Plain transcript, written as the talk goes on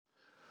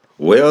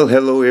Well,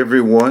 hello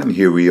everyone.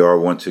 Here we are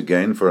once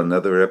again for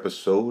another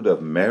episode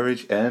of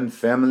Marriage and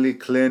Family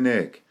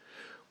Clinic.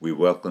 We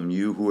welcome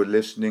you who are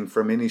listening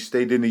from any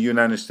state in the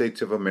United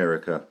States of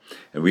America.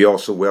 And we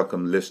also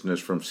welcome listeners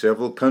from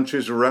several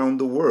countries around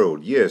the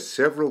world. Yes,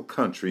 several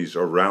countries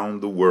around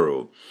the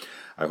world.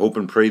 I hope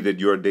and pray that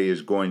your day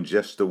is going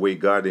just the way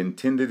God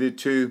intended it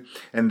to,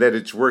 and that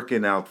it's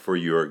working out for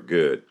your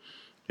good.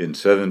 In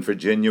Southern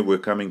Virginia, we're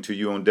coming to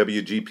you on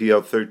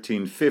WGPL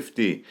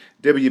 1350,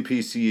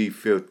 WPCE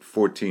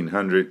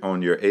 1400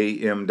 on your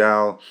AM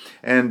dial,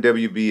 and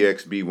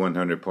WBXB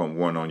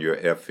 100.1 on your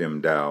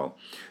FM dial.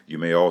 You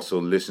may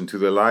also listen to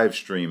the live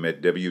stream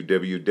at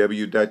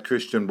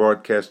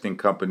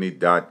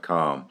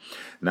www.christianbroadcastingcompany.com.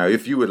 Now,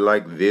 if you would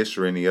like this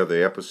or any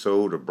other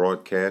episode or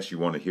broadcast, you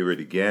want to hear it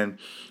again,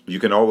 you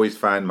can always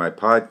find my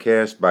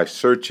podcast by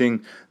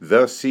searching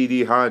The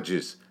C.D.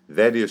 Hodges.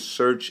 That is,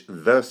 search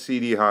The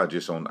C.D.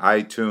 Hodges on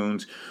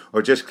iTunes,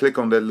 or just click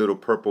on that little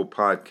purple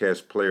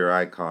podcast player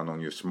icon on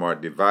your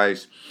smart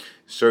device.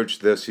 Search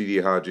The C.D.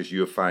 Hodges.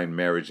 You'll find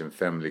Marriage and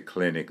Family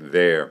Clinic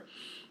there.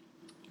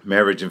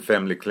 Marriage and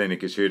Family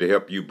Clinic is here to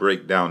help you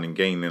break down and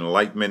gain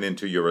enlightenment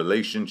into your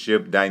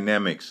relationship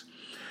dynamics.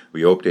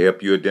 We hope to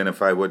help you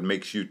identify what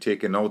makes you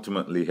tick and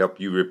ultimately help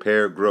you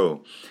repair,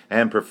 grow,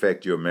 and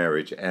perfect your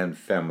marriage and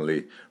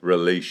family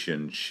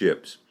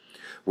relationships.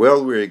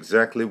 Well, we're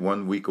exactly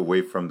 1 week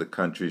away from the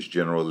country's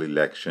general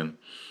election,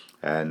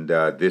 and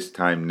this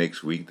time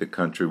next week, the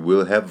country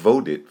will have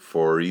voted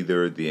for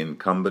either the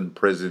incumbent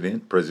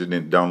president,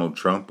 President Donald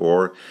Trump,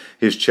 or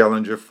his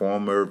challenger,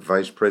 former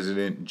Vice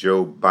President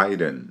Joe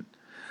Biden.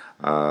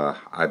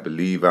 I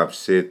believe I've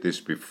said this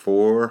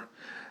before,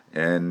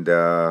 and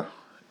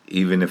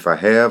even if I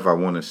have, I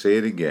want to say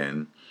it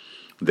again.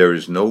 There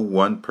is no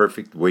one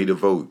perfect way to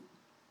vote.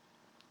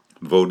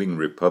 Voting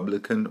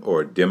Republican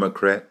or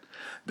Democrat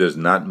does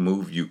not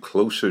move you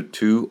closer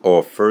to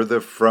or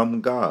further from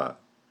God.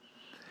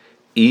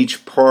 Each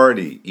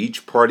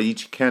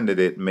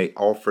candidate may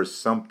offer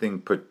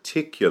something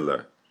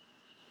particular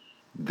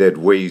that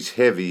weighs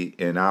heavy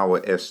in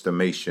our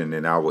estimation,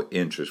 in our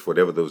interest,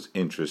 whatever those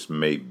interests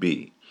may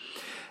be.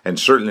 And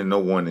certainly no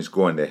one is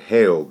going to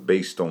hell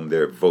based on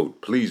their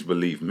vote. Please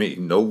believe me,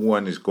 no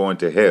one is going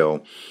to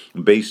hell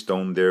based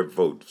on their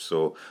vote.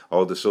 So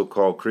all the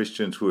so-called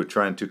Christians who are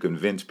trying to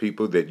convince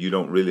people that you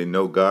don't really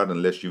know God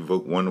unless you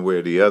vote one way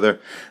or the other,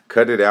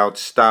 cut it out,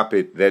 stop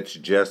it. That's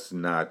just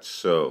not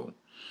so.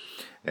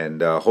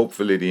 And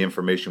hopefully the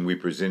information we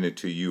presented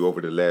to you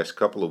over the last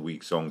couple of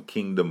weeks on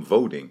kingdom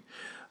voting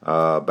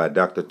by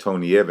Dr.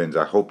 Tony Evans,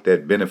 I hope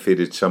that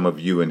benefited some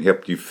of you and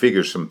helped you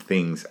figure some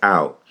things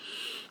out.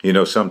 You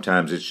know,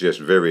 sometimes it's just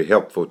very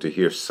helpful to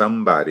hear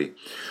somebody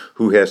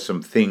who has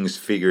some things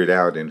figured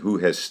out and who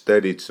has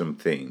studied some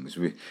things.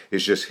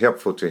 It's just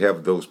helpful to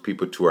have those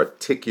people to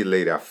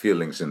articulate our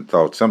feelings and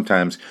thoughts.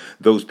 Sometimes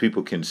those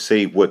people can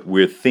say what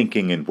we're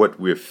thinking and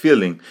what we're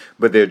feeling,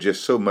 but they're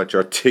just so much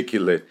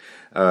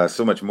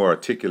more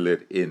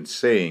articulate in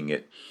saying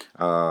it.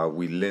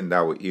 We lend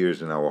our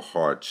ears and our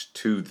hearts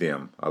to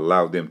them,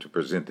 allow them to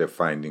present their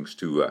findings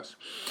to us.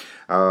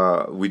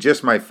 We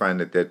just might find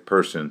that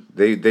person,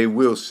 they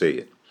will say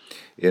it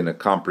in a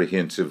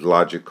comprehensive,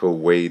 logical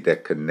way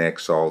that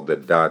connects all the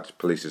dots,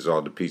 places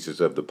all the pieces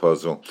of the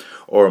puzzle,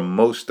 or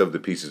most of the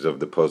pieces of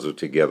the puzzle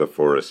together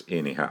for us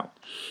anyhow.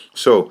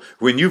 So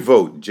when you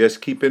vote, just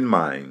keep in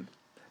mind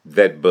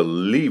that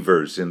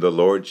believers in the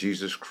Lord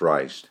Jesus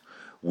Christ,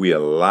 we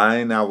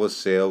align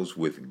ourselves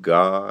with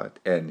God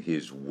and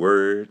His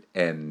Word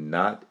and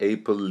not a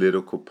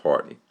political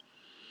party.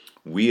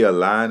 We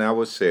align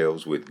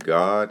ourselves with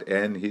God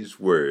and His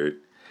Word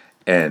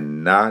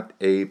and not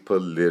a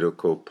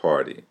political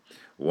party.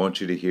 I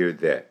want you to hear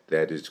that.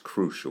 That is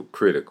crucial,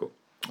 critical.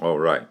 All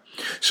right.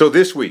 So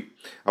this week,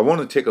 I want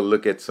to take a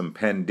look at some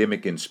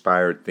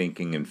pandemic-inspired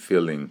thinking and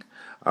feeling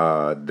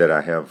that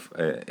I have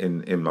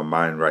in my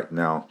mind right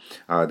now.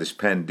 This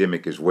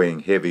pandemic is weighing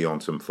heavy on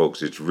some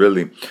folks. It's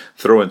really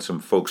throwing some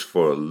folks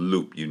for a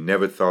loop. You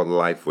never thought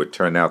life would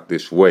turn out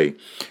this way.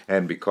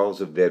 And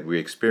because of that,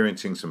 we're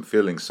experiencing some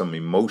feelings, some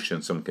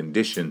emotions, some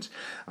conditions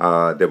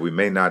that we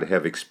may not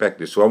have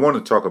expected. So I want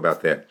to talk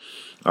about that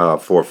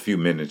for a few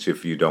minutes,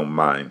 if you don't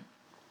mind.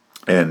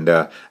 And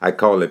I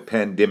call it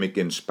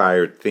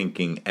pandemic-inspired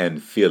thinking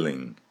and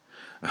feeling.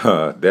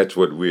 That's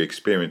what we're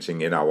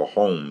experiencing in our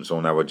homes,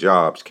 on our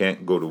jobs.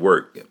 Can't go to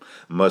work,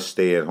 must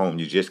stay at home.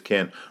 You just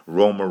can't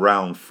roam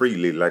around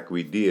freely like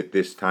we did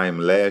this time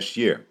last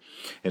year.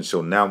 And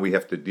so now we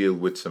have to deal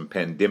with some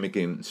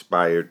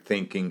pandemic-inspired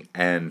thinking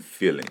and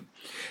feeling.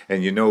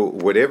 And you know,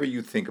 whatever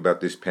you think about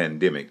this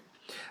pandemic,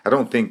 I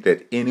don't think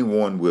that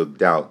anyone will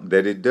doubt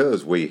that it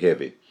does weigh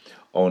heavy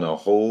on a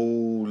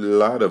whole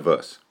lot of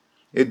us.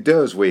 It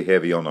does weigh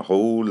heavy on a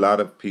whole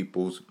lot of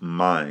people's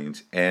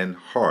minds and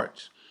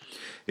hearts.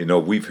 You know,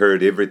 we've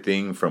heard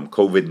everything from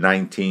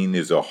COVID-19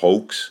 is a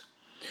hoax,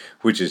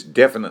 which has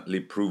definitely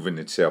proven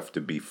itself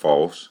to be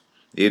false.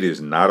 It is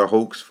not a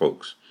hoax,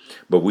 folks.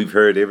 But we've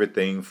heard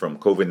everything from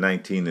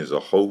COVID-19 is a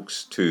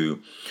hoax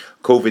to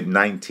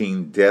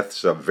COVID-19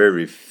 deaths are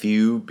very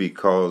few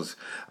because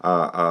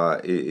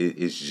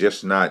it's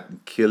just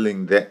not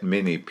killing that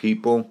many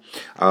people.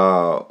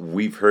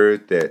 We've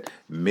heard that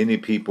many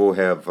people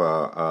have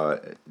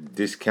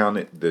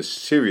discounted the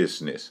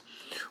seriousness,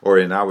 or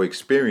in our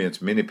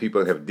experience, many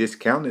people have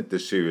discounted the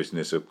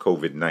seriousness of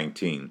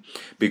COVID-19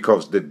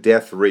 because the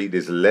death rate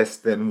is less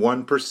than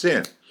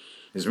 1%.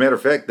 As a matter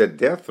of fact, the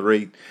death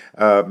rate,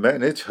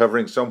 it's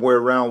hovering somewhere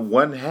around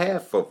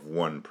 1/2 of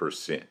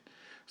 1%.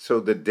 So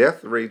the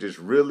death rate is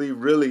really,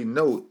 really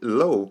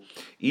low,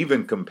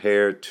 even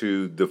compared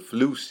to the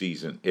flu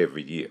season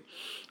every year.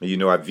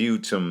 I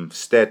viewed some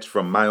stats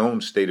from my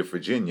own state of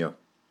Virginia.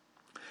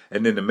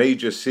 And in the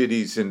major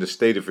cities in the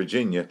state of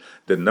Virginia,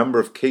 the number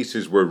of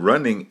cases were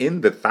running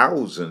in the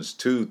thousands,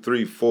 2,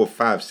 3, 4,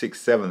 5,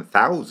 6,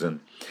 7,000.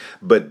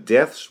 But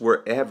deaths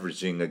were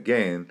averaging,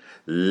 again,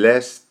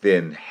 less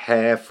than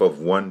 1/2 of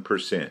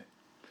 1%.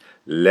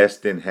 Less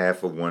than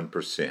 1/2 of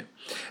 1%.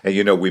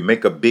 And we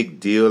make a big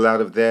deal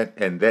out of that,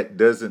 and that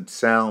doesn't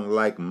sound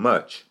like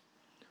much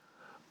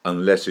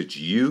unless it's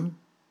you,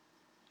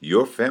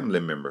 your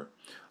family member,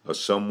 or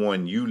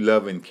someone you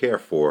love and care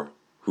for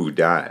who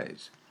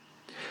dies.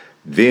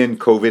 Then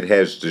COVID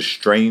has the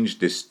strange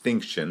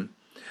distinction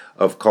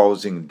of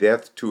causing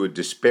death to a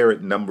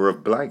disparate number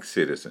of black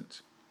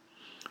citizens.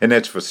 And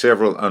that's for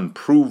several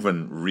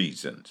unproven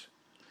reasons.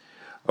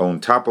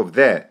 On top of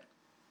that,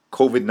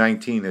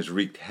 COVID-19 has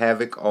wreaked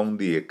havoc on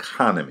the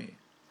economy.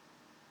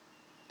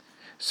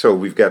 So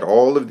we've got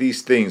all of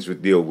these things to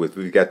deal with.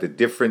 We've got the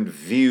different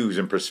views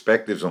and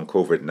perspectives on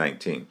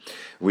COVID-19.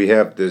 We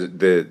have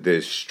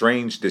the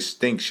strange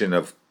distinction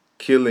of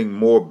killing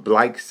more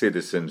black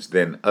citizens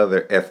than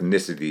other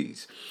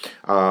ethnicities.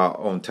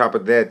 On top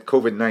of that,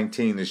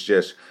 COVID-19 has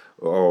just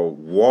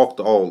walked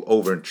all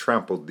over and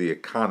trampled the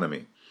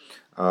economy.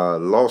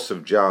 Loss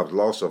of jobs,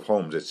 loss of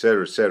homes,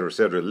 etc., etc.,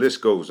 etc. The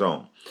list goes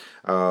on.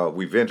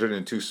 We've entered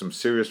into some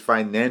serious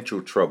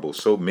financial trouble.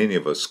 So many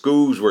of us.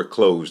 Schools were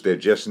closed. They're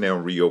just now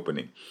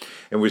reopening.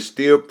 And we're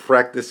still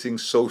practicing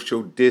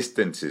social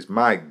distances.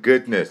 My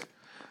goodness.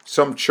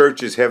 Some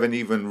churches haven't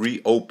even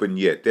reopened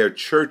yet. There are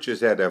churches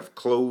that have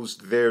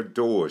closed their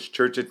doors.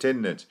 Church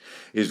attendance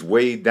is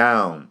way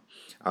down.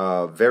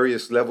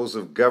 Various levels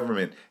of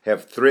government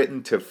have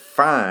threatened to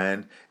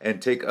fine and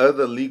take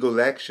other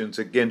legal actions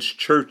against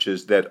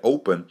churches that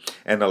open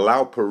and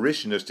allow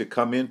parishioners to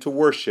come in to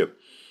worship.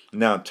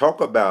 Now,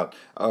 talk about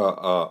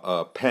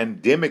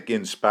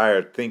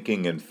pandemic-inspired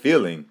thinking and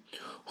feeling.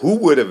 Who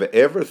would have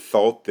ever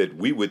thought that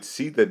we would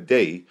see the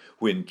day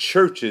when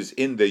churches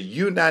in the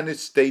United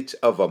States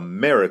of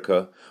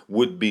America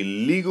would be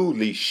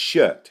legally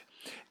shut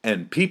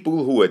and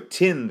people who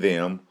attend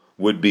them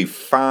would be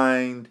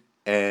fined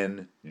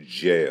and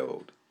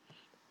jailed?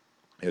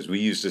 As we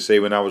used to say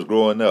when I was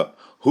growing up,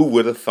 who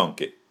would have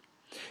thunk it?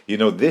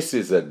 This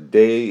is a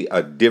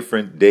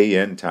different day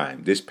and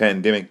time. This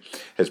pandemic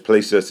has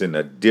placed us in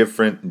a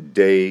different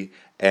day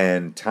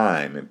and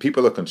time, and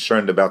people are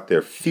concerned about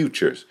their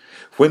futures.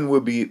 When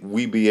will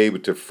we be able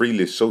to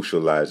freely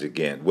socialize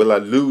again? Will I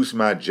lose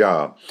my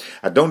job?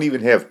 I don't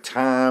even have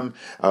time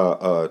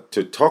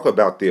to talk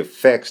about the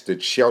effects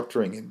that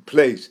sheltering in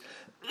place,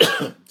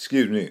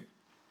 excuse me,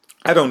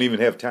 I don't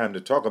even have time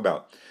to talk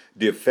about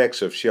the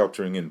effects of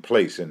sheltering in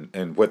place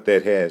and what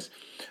that has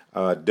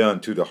done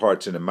to the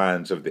hearts and the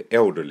minds of the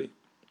elderly.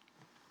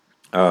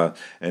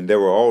 And they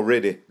were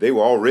already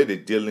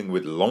dealing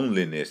with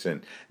loneliness,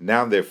 and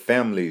now their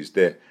families,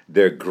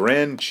 their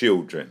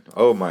grandchildren,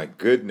 oh my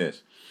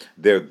goodness,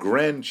 their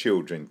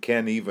grandchildren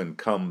can't even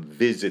come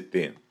visit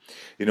them.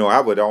 I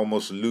would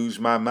almost lose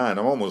my mind.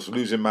 I'm almost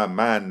losing my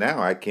mind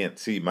now. I can't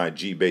see my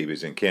G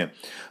babies and can't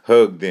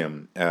hug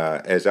them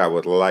as I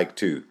would like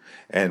to.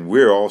 And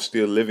we're all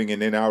still living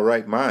in our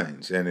right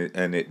minds. And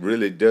it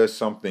really does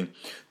something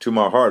to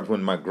my heart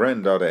when my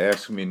granddaughter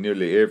asks me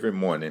nearly every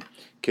morning,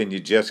 "Can you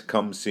just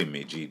come see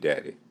me, G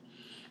Daddy?"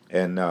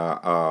 And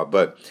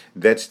but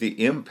that's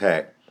the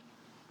impact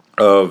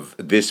of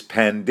this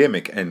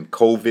pandemic and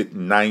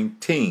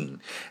COVID-19.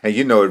 And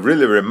it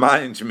really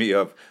reminds me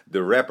of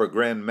the rapper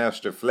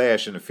Grandmaster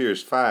Flash and the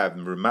Furious Five,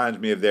 and reminds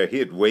me of their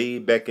hit way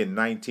back in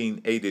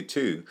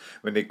 1982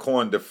 when they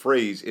coined the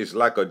phrase, "It's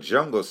like a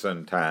jungle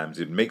sometimes.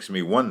 It makes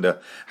me wonder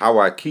how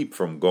I keep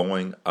from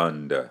going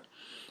under."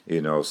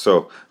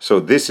 So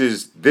this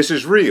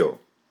is real.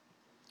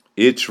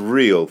 It's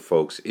real,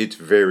 folks. It's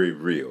very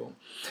real.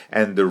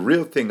 And the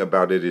real thing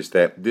about it is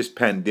that this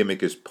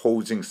pandemic is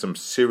posing some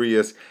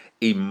serious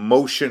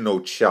emotional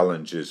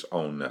challenges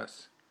on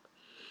us.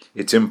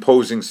 It's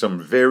imposing some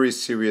very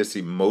serious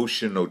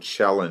emotional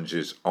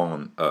challenges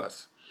on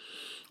us.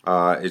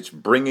 It's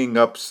bringing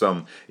up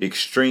some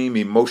extreme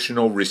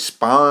emotional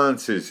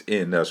responses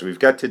in us. We've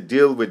got to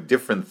deal with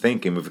different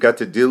thinking. We've got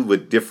to deal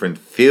with different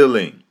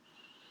feeling.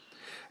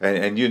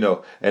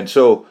 And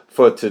so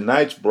for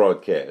tonight's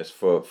broadcast,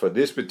 for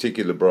this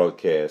particular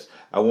broadcast,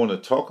 I want to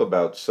talk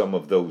about some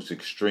of those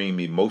extreme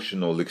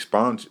emotional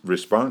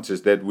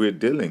responses that we're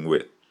dealing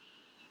with.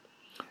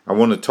 I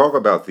want to talk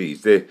about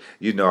these. I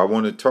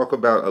want to talk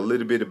about a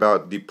little bit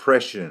about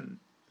depression,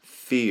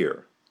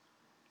 fear,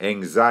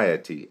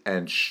 anxiety,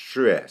 and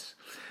stress.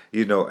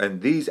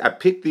 And I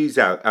picked these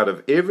out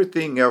of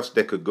everything else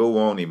that could go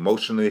on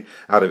emotionally,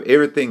 out of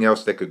everything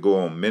else that could go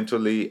on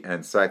mentally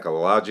and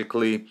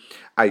psychologically.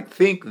 I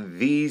think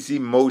these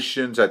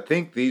emotions, I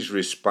think these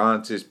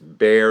responses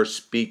bear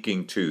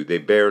speaking to. They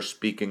bear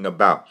speaking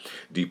about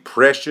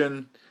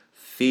depression,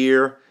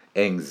 fear,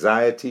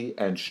 anxiety,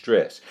 and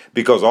stress.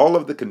 Because all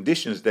of the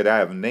conditions that I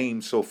have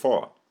named so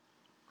far,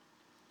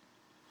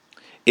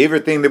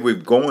 everything that we're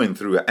going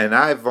through, and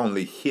I've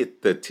only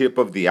hit the tip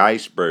of the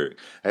iceberg.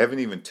 I haven't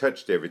even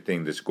touched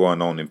everything that's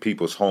going on in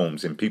people's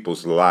homes, in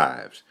people's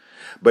lives.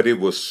 But it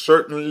will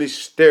certainly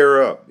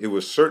stir up, it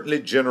will certainly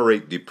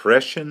generate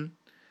depression,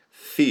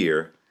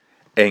 fear,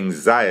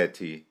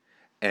 anxiety,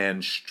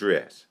 and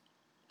stress.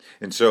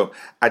 And so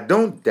I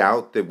don't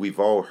doubt that we've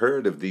all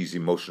heard of these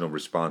emotional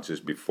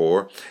responses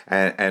before,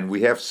 and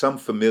we have some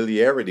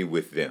familiarity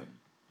with them.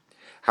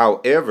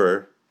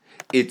 However,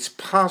 it's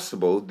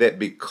possible that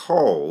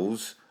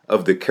because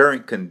of the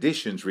current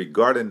conditions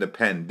regarding the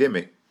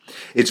pandemic,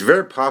 it's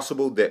very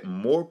possible that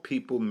more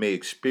people may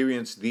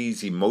experience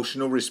these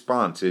emotional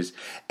responses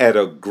at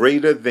a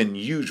greater than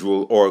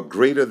usual or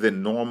greater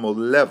than normal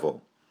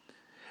level.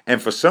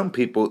 And for some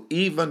people,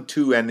 even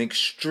to an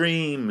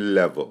extreme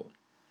level.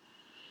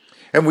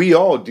 And we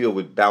all deal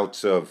with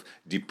bouts of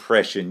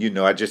depression.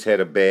 I just had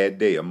a bad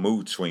day, a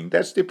mood swing.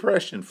 That's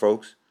depression,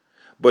 folks.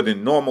 But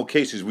in normal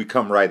cases, we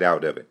come right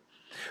out of it.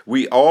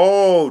 We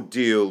all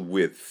deal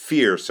with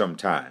fear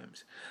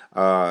sometimes.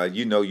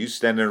 You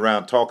standing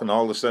around talking,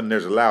 all of a sudden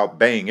there's a loud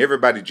bang.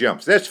 Everybody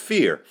jumps. That's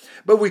fear.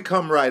 But we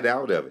come right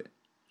out of it.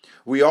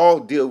 We all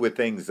deal with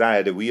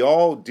anxiety. We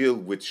all deal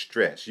with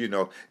stress.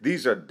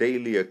 These are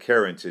daily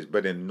occurrences,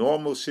 but in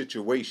normal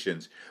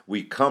situations,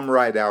 we come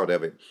right out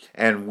of it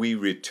and we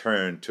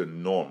return to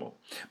normal.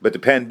 But the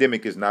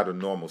pandemic is not a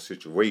normal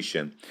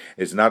situation.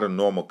 It's not a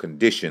normal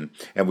condition.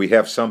 And we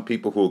have some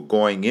people who are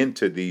going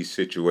into these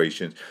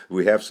situations.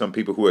 We have some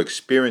people who are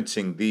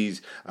experiencing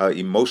these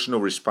emotional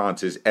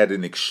responses at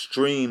an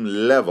extreme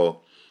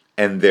level,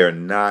 and they're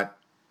not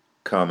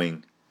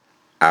coming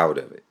out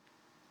of it.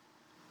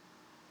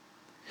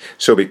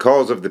 So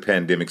because of the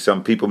pandemic,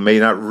 some people may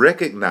not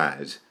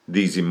recognize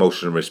these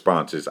emotional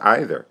responses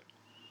either.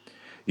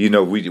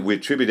 We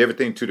attribute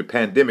everything to the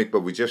pandemic,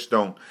 but we just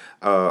don't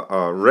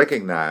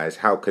recognize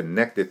how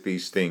connected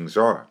these things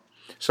are.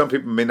 Some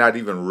people may not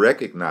even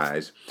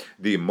recognize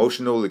the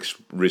emotional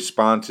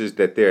responses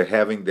that they're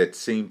having that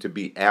seem to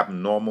be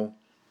abnormal.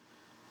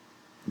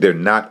 They're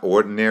not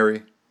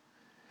ordinary.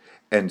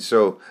 And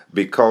so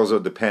because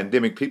of the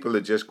pandemic, people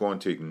are just going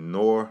to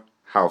ignore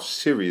how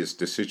serious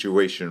the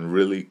situation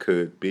really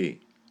could be.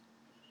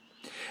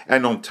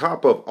 And on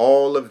top of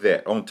all of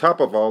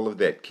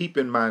that, keep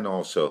in mind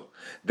also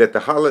that the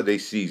holiday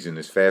season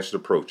is fast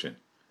approaching.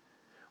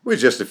 We're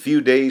just a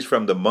few days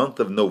from the month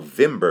of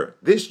November.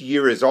 This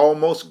year is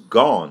almost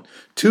gone.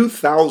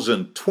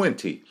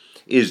 2020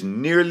 is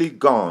nearly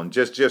gone.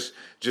 Just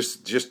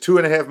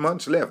 2.5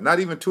 months left. Not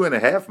even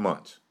 2.5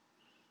 months.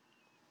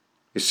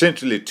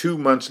 Essentially 2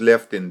 months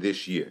left in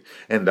this year.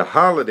 And the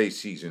holiday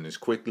season is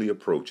quickly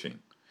approaching.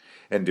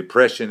 And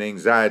depression,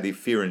 anxiety,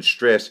 fear, and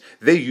stress,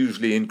 they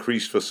usually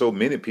increase for so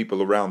many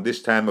people around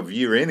this time of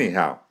year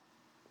anyhow.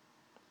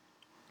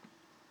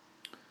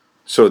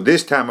 So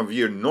this time of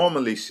year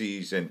normally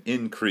sees an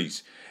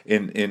increase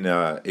in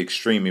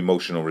extreme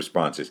emotional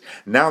responses.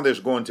 Now there's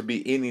going to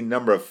be any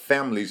number of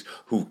families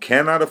who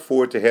cannot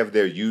afford to have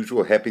their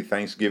usual happy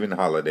Thanksgiving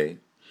holiday,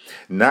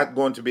 not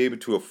going to be able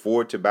to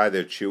afford to buy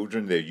their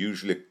children their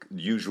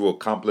usual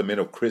complement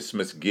of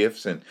Christmas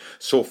gifts and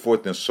so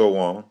forth and so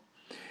on.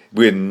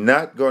 We're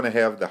not going to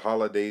have the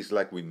holidays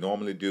like we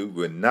normally do.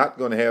 We're not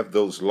going to have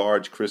those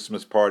large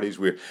Christmas parties.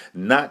 We're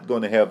not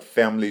going to have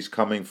families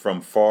coming from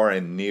far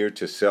and near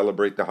to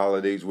celebrate the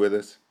holidays with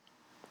us.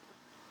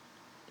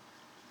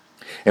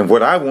 And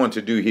what I want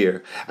to do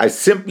here, I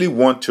simply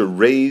want to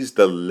raise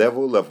the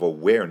level of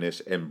awareness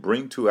and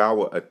bring to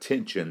our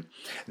attention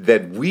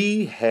that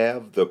we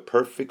have the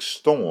perfect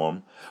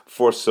storm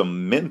for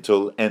some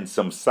mental and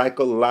some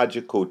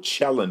psychological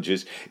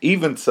challenges,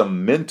 even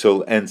some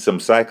mental and some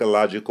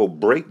psychological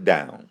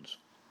breakdowns.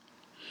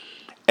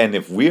 And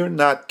if we're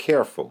not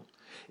careful,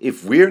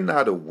 if we're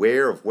not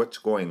aware of what's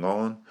going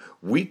on,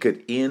 we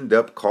could end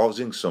up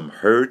causing some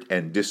hurt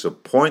and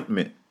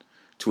disappointment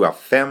to our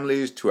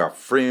families, to our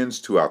friends,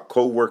 to our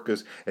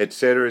co-workers,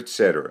 etc.,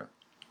 etc.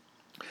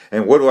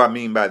 And what do I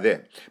mean by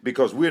that?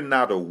 Because we're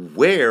not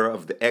aware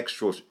of the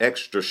extra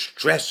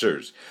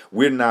stressors.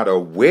 We're not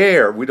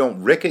aware, we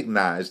don't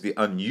recognize the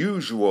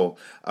unusual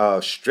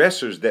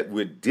stressors that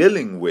we're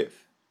dealing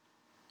with.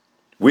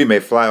 We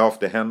may fly off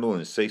the handle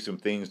and say some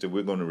things that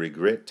we're going to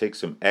regret, take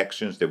some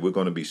actions that we're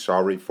going to be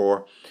sorry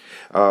for.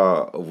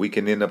 We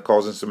can end up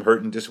causing some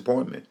hurt and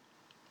disappointment.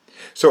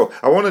 So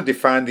I want to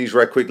define these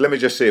right quick. Let me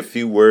just say a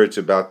few words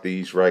about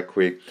these right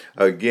quick.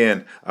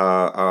 Again,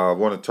 I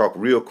want to talk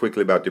real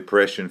quickly about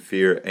depression,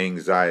 fear,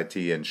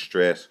 anxiety, and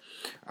stress.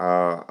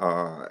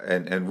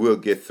 And we'll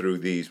get through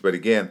these. But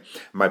again,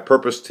 my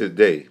purpose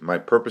today, my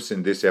purpose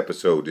in this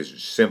episode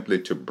is simply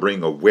to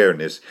bring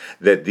awareness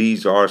that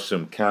these are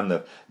some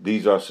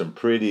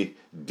pretty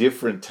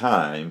different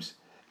times,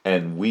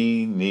 and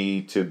we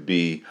need to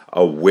be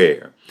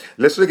aware.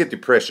 Let's look at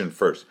depression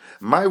first.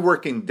 My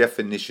working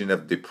definition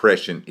of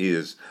depression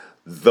is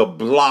the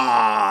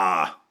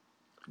blah,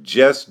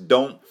 just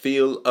don't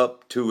feel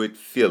up to it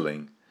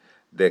feeling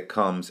that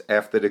comes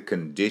after the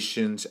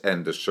conditions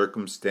and the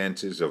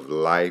circumstances of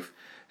life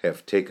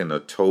have taken a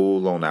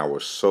toll on our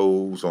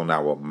souls, on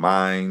our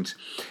minds,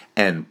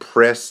 and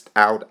pressed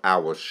out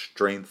our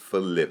strength for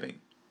living.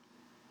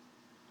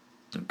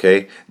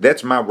 Okay,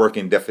 that's my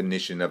working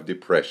definition of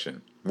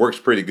depression. Works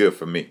pretty good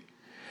for me.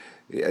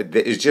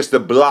 It's just the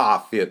blah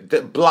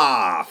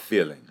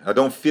feeling. I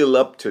don't feel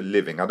up to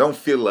living. I don't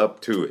feel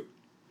up to it.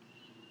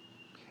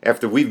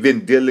 After we've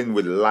been dealing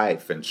with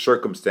life and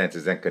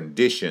circumstances and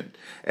condition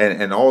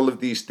and all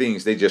of these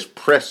things, they just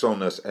press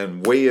on us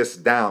and weigh us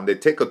down. They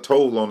take a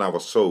toll on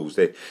our souls.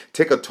 They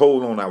take a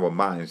toll on our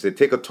minds. They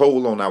take a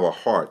toll on our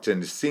hearts.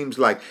 And it seems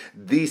like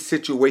these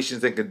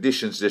situations and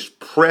conditions just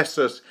press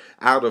us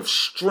out of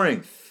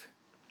strength.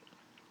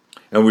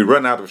 And we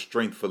run out of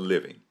strength for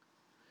living.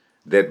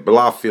 That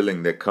blah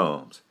feeling that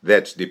comes,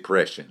 that's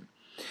depression.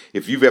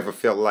 If you've ever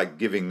felt like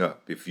giving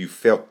up, if you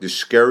felt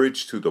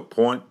discouraged to the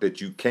point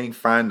that you can't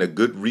find a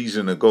good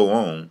reason to go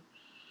on,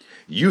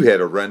 you had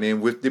a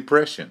run-in with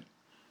depression.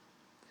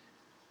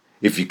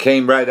 If you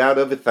came right out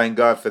of it, thank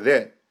God for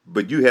that.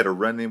 But you had a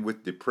run-in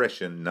with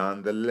depression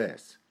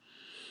nonetheless.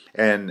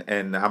 And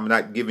I'm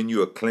not giving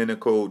you a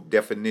clinical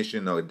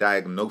definition or a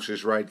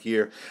diagnosis right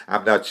here.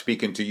 I'm not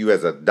speaking to you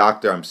as a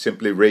doctor. I'm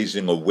simply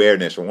raising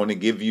awareness. I want to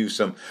give you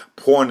some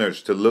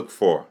pointers to look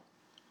for.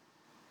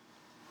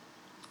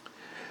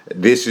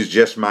 This is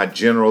just my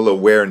general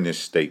awareness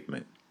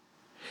statement.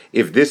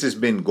 If this has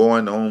been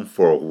going on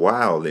for a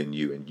while in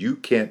you and you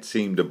can't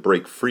seem to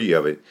break free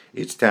of it,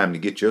 it's time to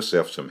get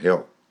yourself some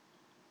help.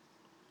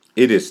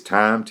 It is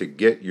time to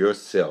get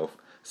yourself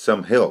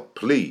some help,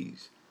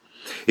 please.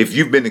 If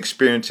you've been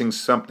experiencing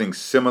something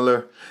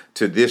similar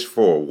to this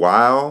for a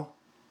while,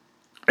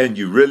 and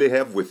you really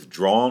have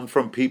withdrawn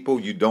from people,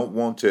 you don't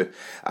want to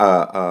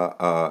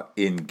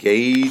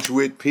engage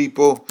with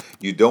people,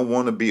 you don't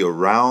want to be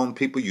around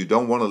people, you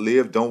don't want to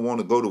live, don't want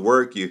to go to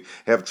work, you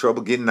have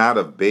trouble getting out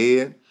of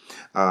bed,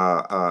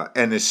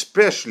 and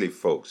especially,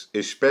 folks,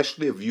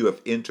 especially if you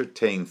have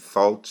entertained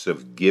thoughts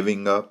of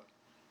giving up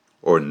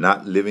or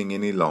not living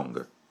any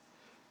longer,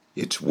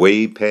 it's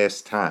way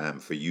past time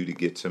for you to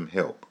get some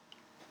help.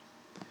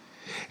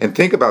 And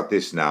think about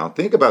this now.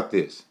 Think about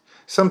this.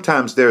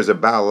 Sometimes there's a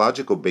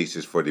biological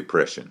basis for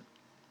depression.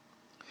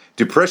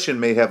 Depression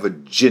may have a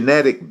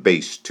genetic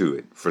base to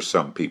it for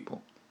some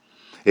people.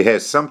 It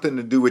has something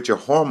to do with your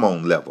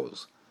hormone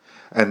levels,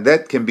 and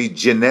that can be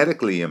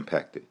genetically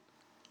impacted.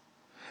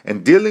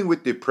 And dealing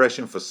with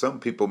depression for some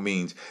people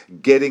means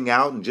getting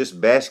out and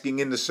just basking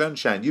in the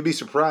sunshine. You'd be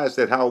surprised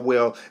at how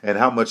well and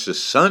how much the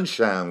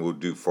sunshine will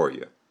do for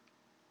you.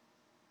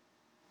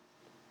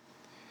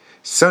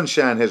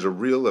 Sunshine has a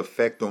real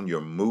effect on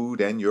your mood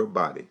and your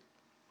body.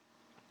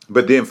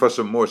 But then for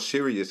some more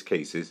serious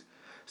cases,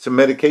 some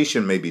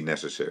medication may be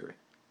necessary.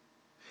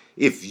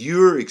 If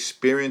you're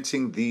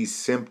experiencing these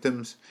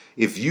symptoms,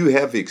 if you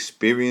have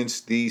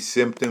experienced these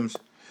symptoms,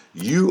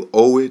 you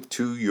owe it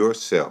to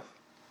yourself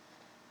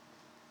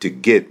to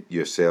get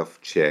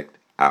yourself checked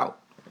out.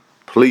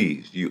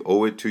 Please, you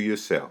owe it to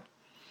yourself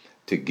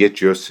to get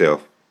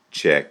yourself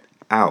checked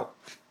out.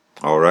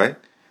 All right?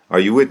 Are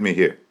you with me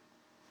here?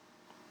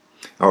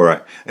 All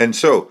right. And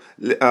so,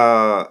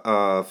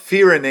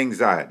 fear and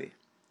anxiety.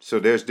 So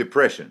there's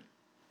depression.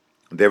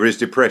 There is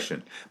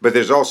depression, but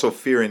there's also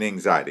fear and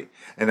anxiety.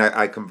 And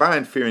I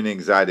combine fear and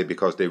anxiety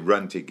because they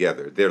run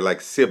together. They're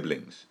like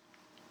siblings.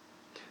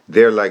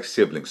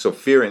 So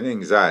fear and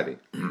anxiety.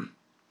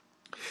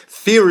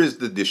 Fear is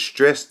the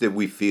distress that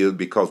we feel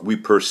because we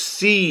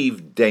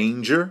perceive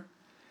danger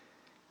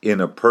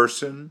in a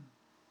person,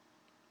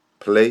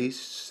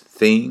 place,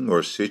 thing,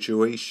 or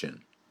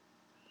situation.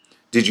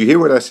 Did you hear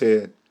what I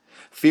said?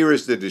 Fear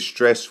is the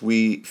distress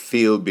we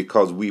feel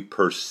because we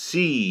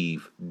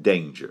perceive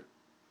danger.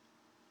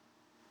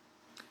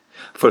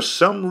 For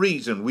some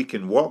reason, we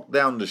can walk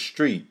down the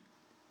street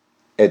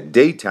at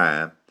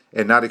daytime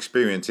and not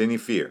experience any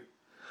fear,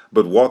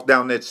 but walk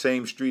down that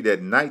same street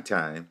at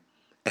nighttime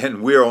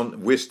and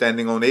we're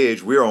standing on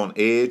edge. We're on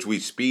edge. We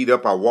speed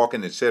up our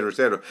walking,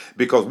 etc.,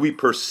 because we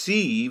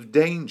perceive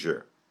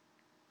danger.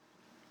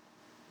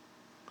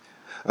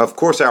 Of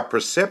course, our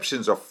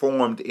perceptions are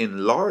formed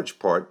in large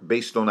part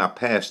based on our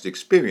past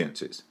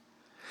experiences.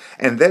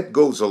 And that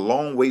goes a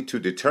long way to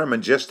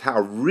determine just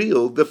how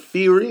real the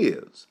fear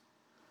is.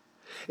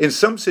 In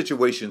some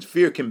situations,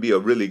 fear can be a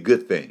really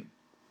good thing.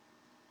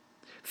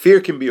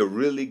 Fear can be a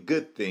really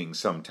good thing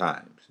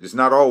sometimes. It's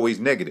not always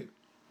negative.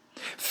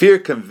 Fear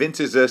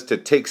convinces us to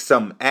take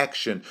some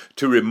action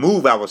to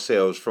remove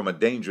ourselves from a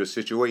dangerous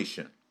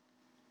situation.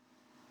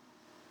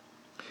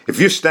 If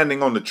you're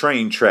standing on the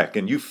train track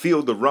and you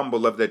feel the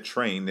rumble of that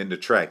train in the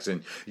tracks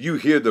and you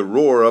hear the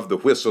roar of the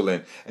whistle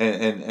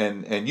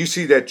and you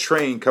see that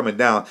train coming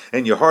down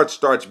and your heart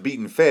starts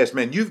beating fast,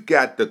 man, you've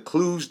got the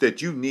clues that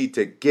you need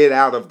to get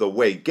out of the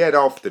way, get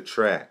off the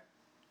track.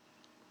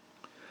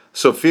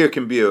 So fear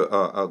can be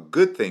a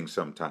good thing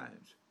sometimes.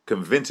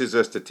 Convinces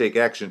us to take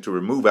action to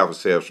remove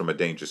ourselves from a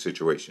dangerous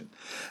situation.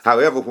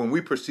 However, when we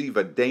perceive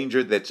a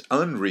danger that's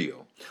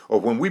unreal,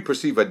 or when we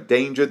perceive a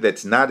danger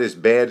that's not as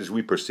bad as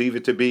we perceive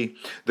it to be,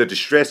 the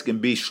distress can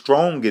be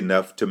strong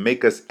enough to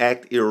make us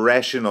act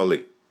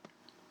irrationally.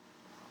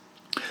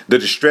 The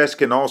distress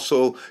can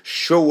also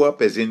show up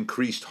as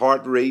increased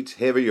heart rates,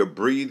 heavier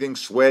breathing,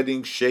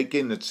 sweating,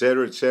 shaking,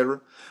 etc.,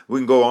 etc. We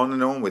can go on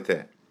and on with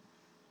that.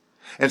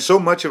 And so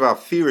much of our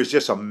fear is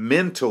just a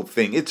mental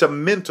thing. It's a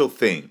mental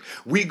thing.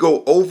 We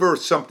go over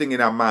something in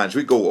our minds.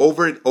 We go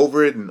over it,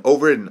 and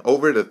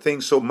over the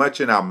thing so much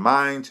in our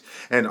minds,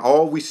 and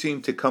all we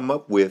seem to come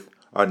up with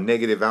are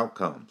negative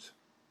outcomes.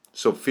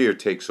 So fear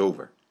takes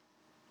over.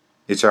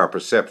 It's our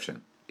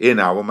perception in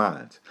our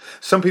minds.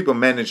 Some people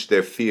manage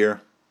their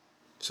fear.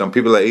 Some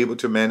people are able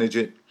to manage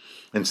it.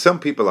 And some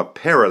people are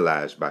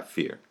paralyzed by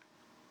fear.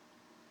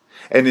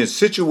 And in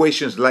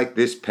situations like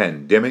this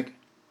pandemic,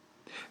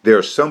 there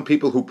are some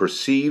people who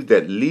perceive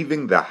that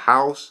leaving the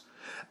house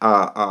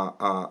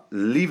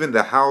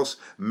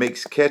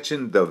makes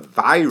catching the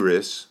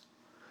virus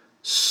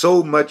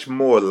so much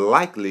more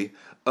likely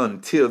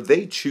until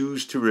they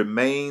choose to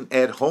remain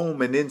at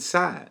home and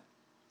inside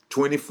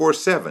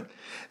 24/7.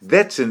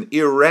 That's an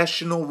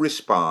irrational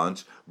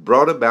response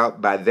brought about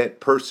by that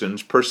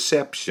person's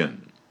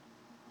perception.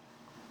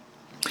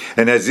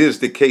 And as is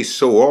the case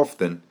so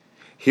often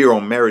here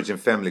on Marriage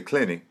and Family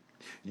Clinic,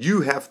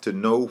 you have to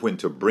know when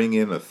to bring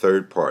in a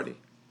third party.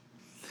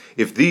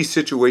 If these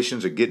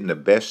situations are getting the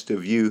best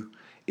of you,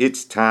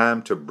 it's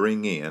time to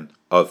bring in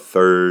a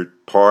third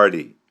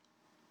party.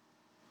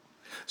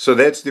 So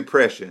that's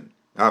depression.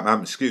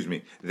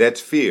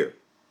 That's fear.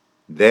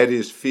 That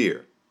is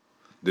fear.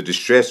 The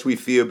distress we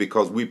feel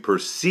because we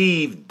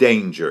perceive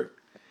danger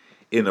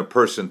in a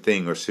person,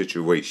 thing, or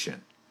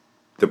situation.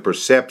 The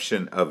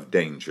perception of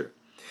danger.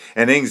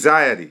 And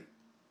anxiety.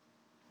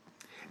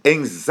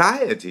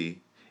 Anxiety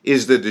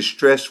is the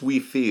distress we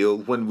feel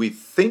when we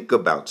think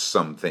about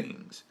some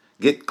things,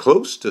 get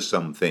close to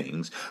some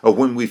things, or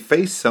when we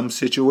face some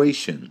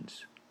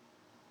situations.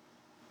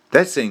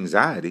 That's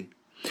anxiety.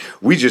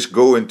 We just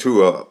go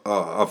into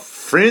a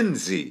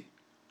frenzy.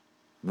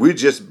 We're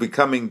just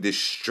becoming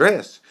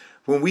distressed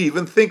when we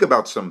even think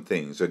about some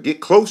things, or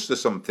get close to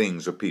some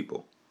things or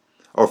people,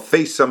 or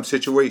face some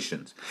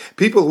situations.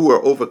 People who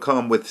are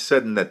overcome with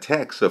sudden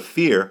attacks of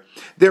fear,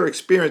 they're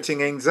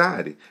experiencing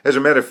anxiety. As a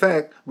matter of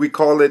fact, we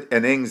call it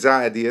an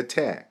anxiety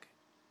attack.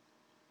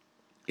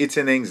 It's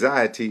an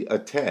anxiety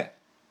attack.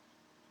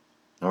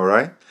 All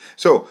right?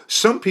 So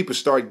some people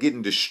start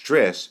getting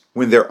distressed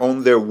when they're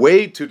on their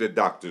way to the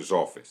doctor's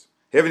office.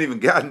 Haven't even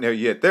gotten there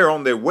yet. They're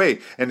on their way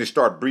and they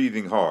start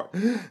breathing hard.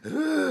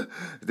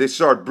 They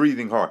start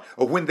breathing hard.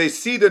 Or when they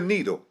see the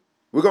needle,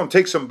 we're going to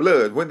take some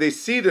blood. When they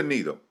see the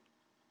needle,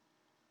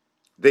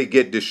 they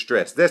get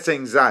distressed. That's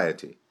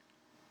anxiety.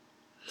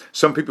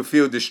 Some people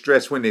feel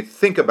distressed when they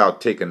think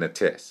about taking a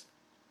test.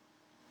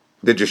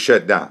 They're just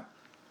shut down.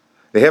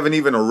 They haven't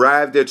even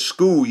arrived at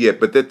school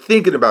yet, but they're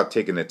thinking about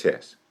taking a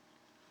test.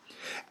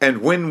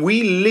 And when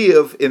we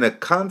live in a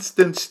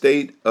constant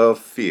state of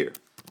fear,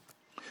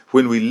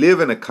 when we live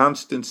in a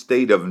constant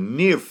state of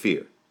near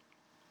fear,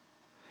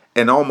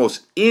 and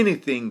almost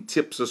anything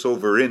tips us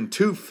over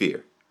into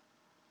fear,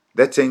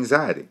 that's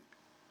anxiety.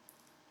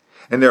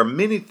 And there are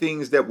many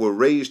things that will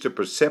raise the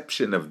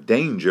perception of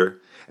danger,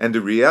 and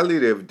the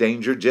reality of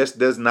danger just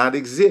does not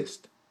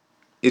exist.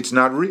 It's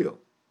not real.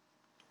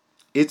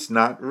 It's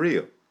not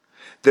real.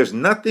 There's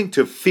nothing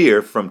to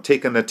fear from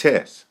taking a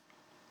test.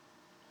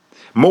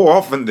 More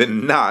often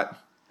than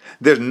not,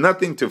 there's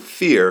nothing to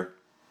fear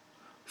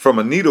from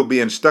a needle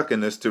being stuck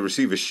in us to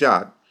receive a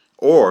shot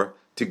or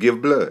to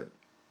give blood.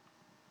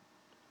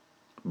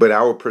 But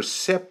our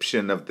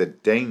perception of the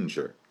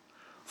danger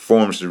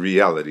forms the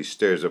reality,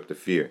 stirs up the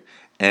fear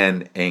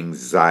and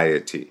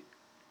anxiety.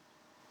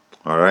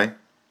 All right?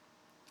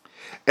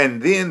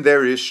 And then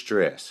there is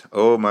stress.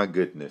 Oh my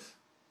goodness.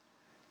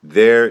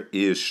 There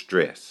is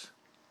stress.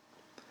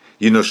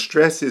 You know,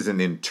 stress is an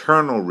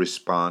internal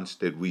response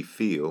that we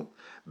feel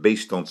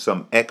based on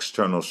some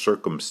external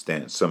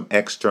circumstance, some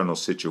external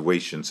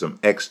situation, some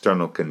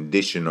external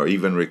condition, or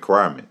even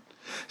requirement.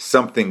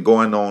 Something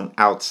going on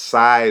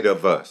outside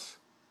of us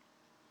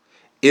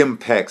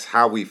impacts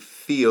how we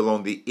feel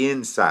on the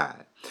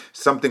inside.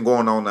 Something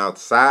going on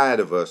outside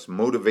of us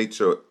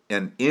motivates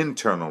an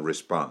internal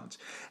response.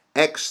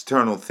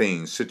 External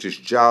things such as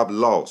job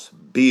loss,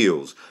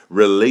 bills,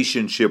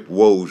 relationship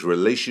woes,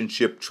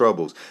 relationship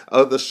troubles,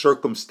 other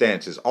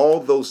circumstances, all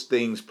those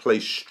things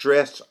place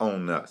stress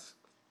on us.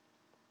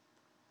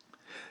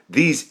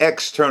 These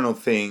external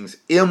things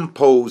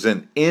impose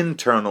an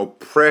internal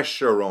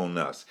pressure on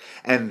us.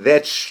 And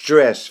that's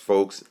stress,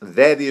 folks.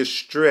 That is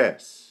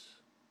stress.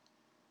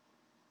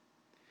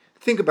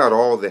 Think about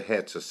all the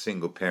hats a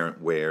single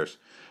parent wears,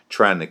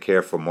 trying to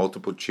care for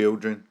multiple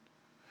children,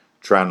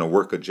 trying to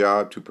work a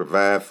job to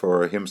provide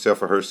for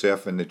himself or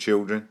herself and the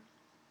children.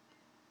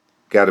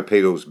 Got to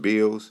pay those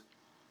bills.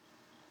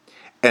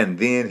 And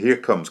then here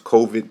comes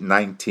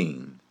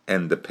COVID-19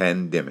 and the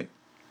pandemic.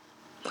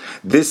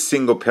 This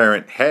single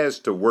parent has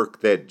to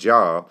work that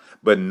job,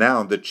 but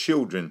now the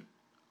children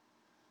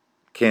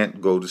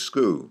can't go to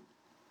school.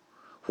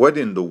 What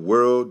in the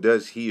world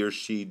does he or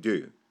she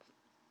do?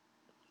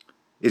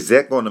 Is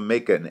that going to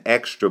make an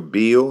extra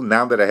bill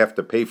now that I have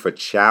to pay for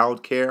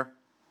child care?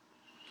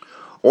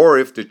 Or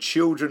if the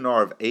children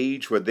are of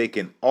age where they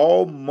can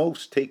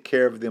almost take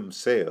care of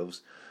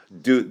themselves,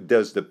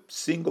 does the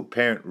single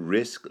parent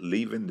risk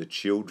leaving the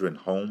children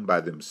home by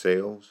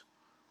themselves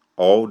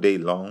all day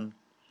long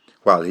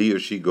while he or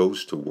she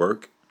goes to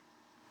work?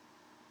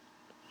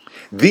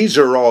 These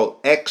are all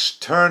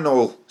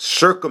external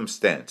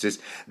circumstances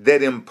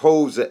that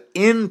impose an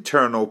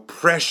internal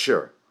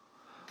pressure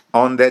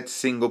on that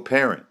single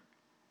parent.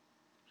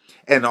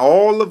 And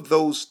all of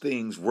those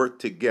things work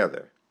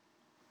together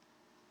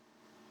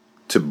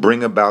to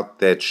bring about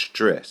that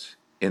stress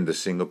in the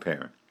single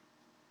parent.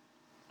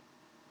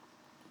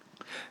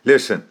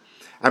 Listen,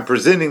 I'm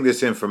presenting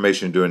this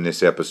information during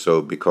this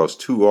episode because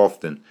too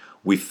often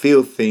we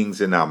feel things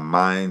in our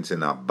minds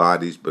and our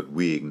bodies, but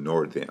we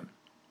ignore them.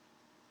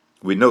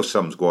 We know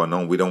something's going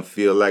on. We don't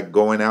feel like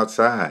going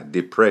outside.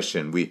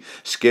 Depression. We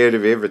scared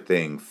of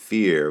everything.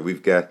 Fear.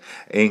 We've got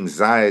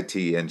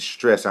anxiety and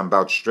stress. I'm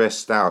about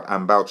stressed out.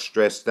 I'm about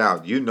stressed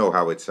out. You know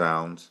how it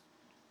sounds.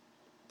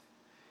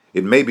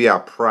 It may be our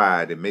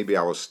pride. It may be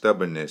our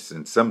stubbornness.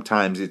 And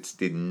sometimes it's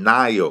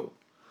denial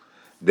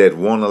that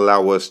won't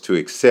allow us to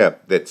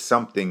accept that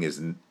something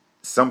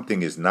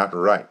is not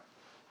right.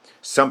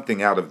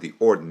 Something out of the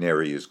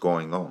ordinary is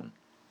going on.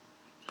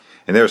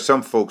 And there are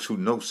some folks who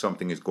know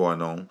something is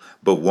going on,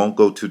 but won't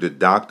go to the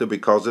doctor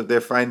because of their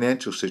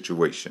financial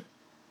situation.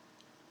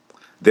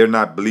 They're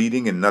not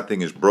bleeding and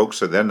nothing is broke,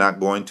 so they're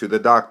not going to the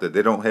doctor.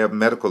 They don't have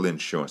medical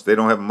insurance. They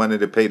don't have money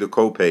to pay the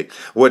copay.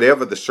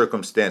 Whatever the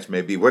circumstance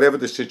may be, whatever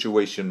the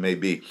situation may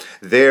be,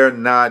 they're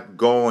not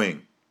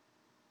going.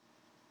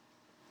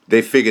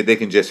 They figure they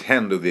can just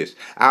handle this.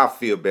 I'll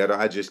feel better.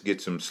 I just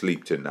get some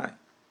sleep tonight.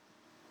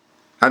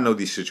 I know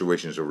these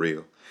situations are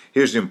real.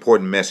 Here's the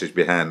important message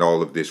behind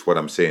all of this, what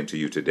I'm saying to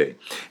you today.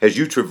 As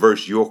you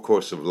traverse your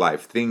course of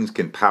life, things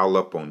can pile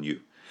up on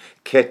you,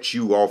 catch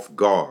you off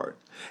guard.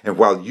 And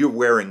while you're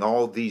wearing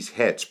all these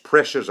hats,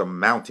 pressures are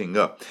mounting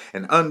up.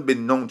 And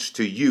unbeknownst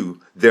to you,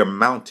 they're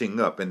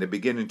mounting up and they're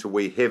beginning to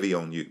weigh heavy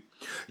on you.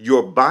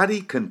 Your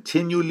body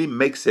continually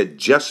makes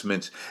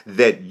adjustments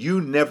that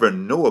you never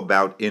know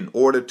about in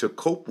order to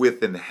cope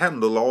with and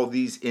handle all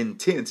these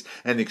intense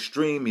and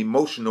extreme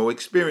emotional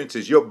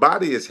experiences. Your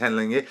body is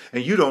handling it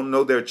and you don't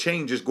know there are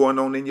changes going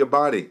on in your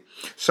body.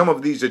 Some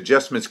of these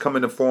adjustments come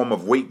in the form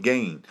of weight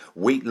gain,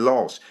 weight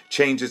loss,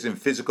 changes in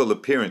physical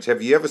appearance.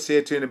 Have you ever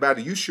said to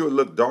anybody, you sure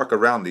look dark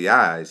around the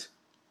eyes?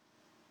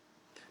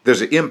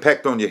 There's an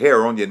impact on your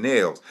hair, on your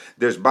nails.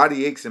 There's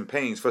body aches and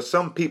pains. For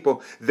some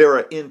people, there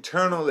are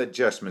internal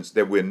adjustments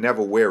that we're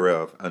never aware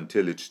of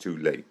until it's too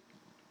late.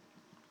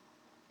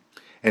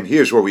 And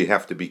here's where we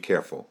have to be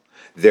careful.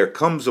 There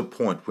comes a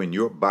point when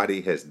your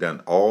body has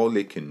done all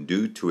it can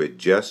do to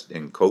adjust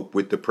and cope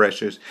with the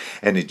pressures,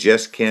 and it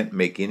just can't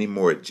make any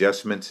more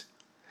adjustments.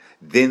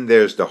 Then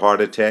there's the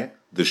heart attack,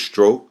 the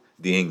stroke,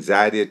 the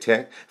anxiety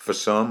attack. For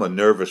some, a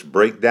nervous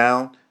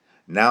breakdown.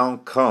 Now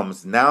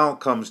comes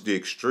the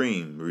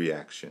extreme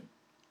reaction.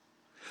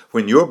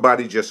 When your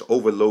body just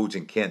overloads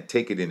and can't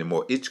take it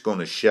anymore, it's going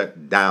to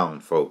shut down,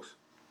 folks.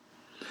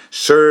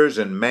 Sirs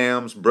and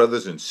ma'ams,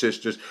 brothers and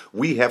sisters,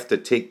 we have to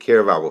take care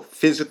of our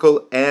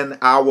physical and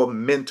our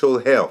mental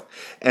health,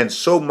 and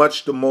so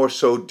much the more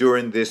so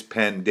during this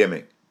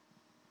pandemic.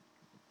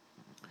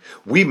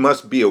 We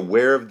must be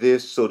aware of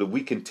this so that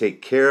we can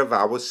take care of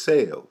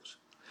ourselves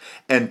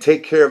and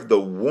take care of the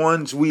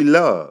ones we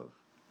love,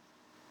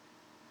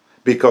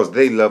 because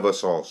they love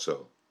us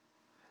also.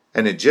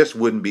 And it just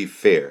wouldn't be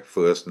fair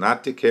for us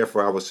not to care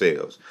for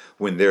ourselves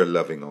when they're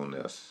loving on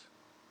us.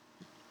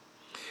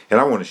 And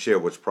I want to share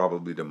what's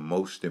probably the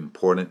most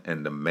important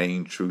and the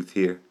main truth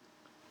here.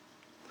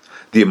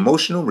 The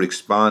emotional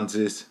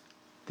responses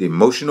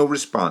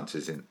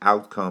and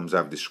outcomes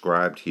I've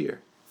described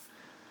here,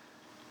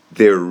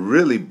 they're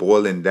really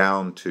boiling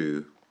down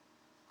to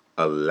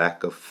a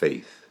lack of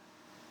faith.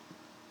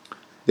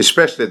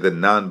 Especially the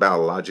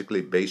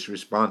non-biologically based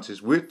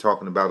responses. We're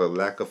talking about a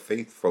lack of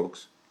faith,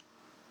 folks.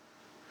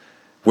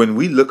 When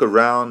we look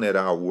around at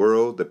our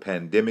world, the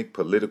pandemic,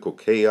 political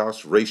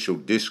chaos, racial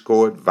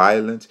discord,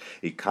 violence,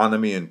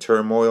 economy in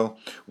turmoil,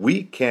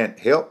 we can't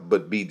help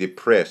but be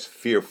depressed,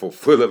 fearful,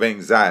 full of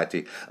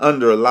anxiety,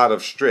 under a lot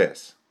of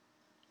stress.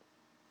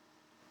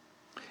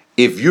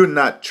 If you're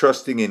not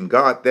trusting in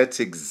God, that's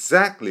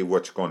exactly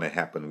what's going to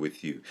happen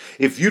with you.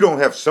 If you don't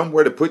have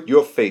somewhere to put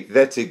your faith,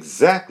 that's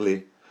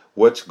exactly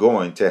what's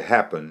going to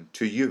happen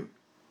to you.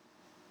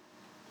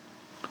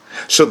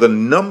 So the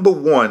number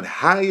one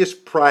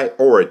highest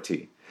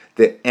priority,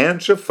 the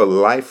answer for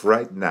life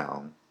right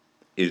now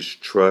is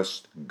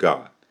trust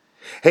God.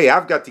 Hey,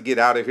 I've got to get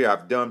out of here.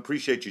 I've done.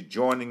 Appreciate you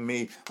joining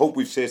me. Hope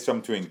we've said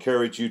something to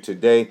encourage you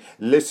today.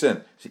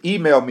 Listen,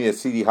 email me at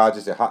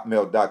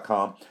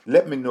cdhodges@hotmail.com.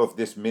 Let me know if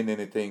this meant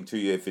anything to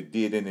you, if it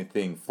did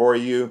anything for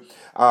you.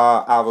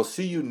 I will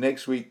see you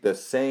next week, the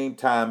same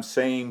time,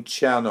 same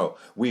channel.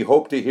 We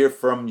hope to hear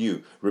from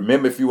you.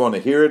 Remember, if you want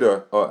to hear it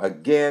or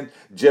again,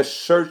 just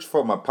search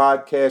for my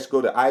podcast. Go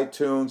to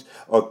iTunes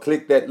or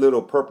click that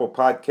little purple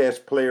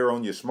podcast player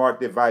on your smart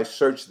device.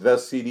 Search The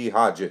C.D.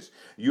 Hodges.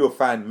 You'll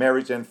find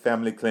Marriage and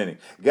Family Clinic.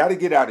 Got to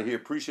get out of here.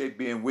 Appreciate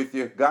being with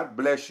you. God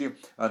bless you.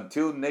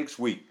 Until next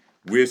week,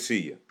 we'll see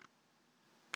you.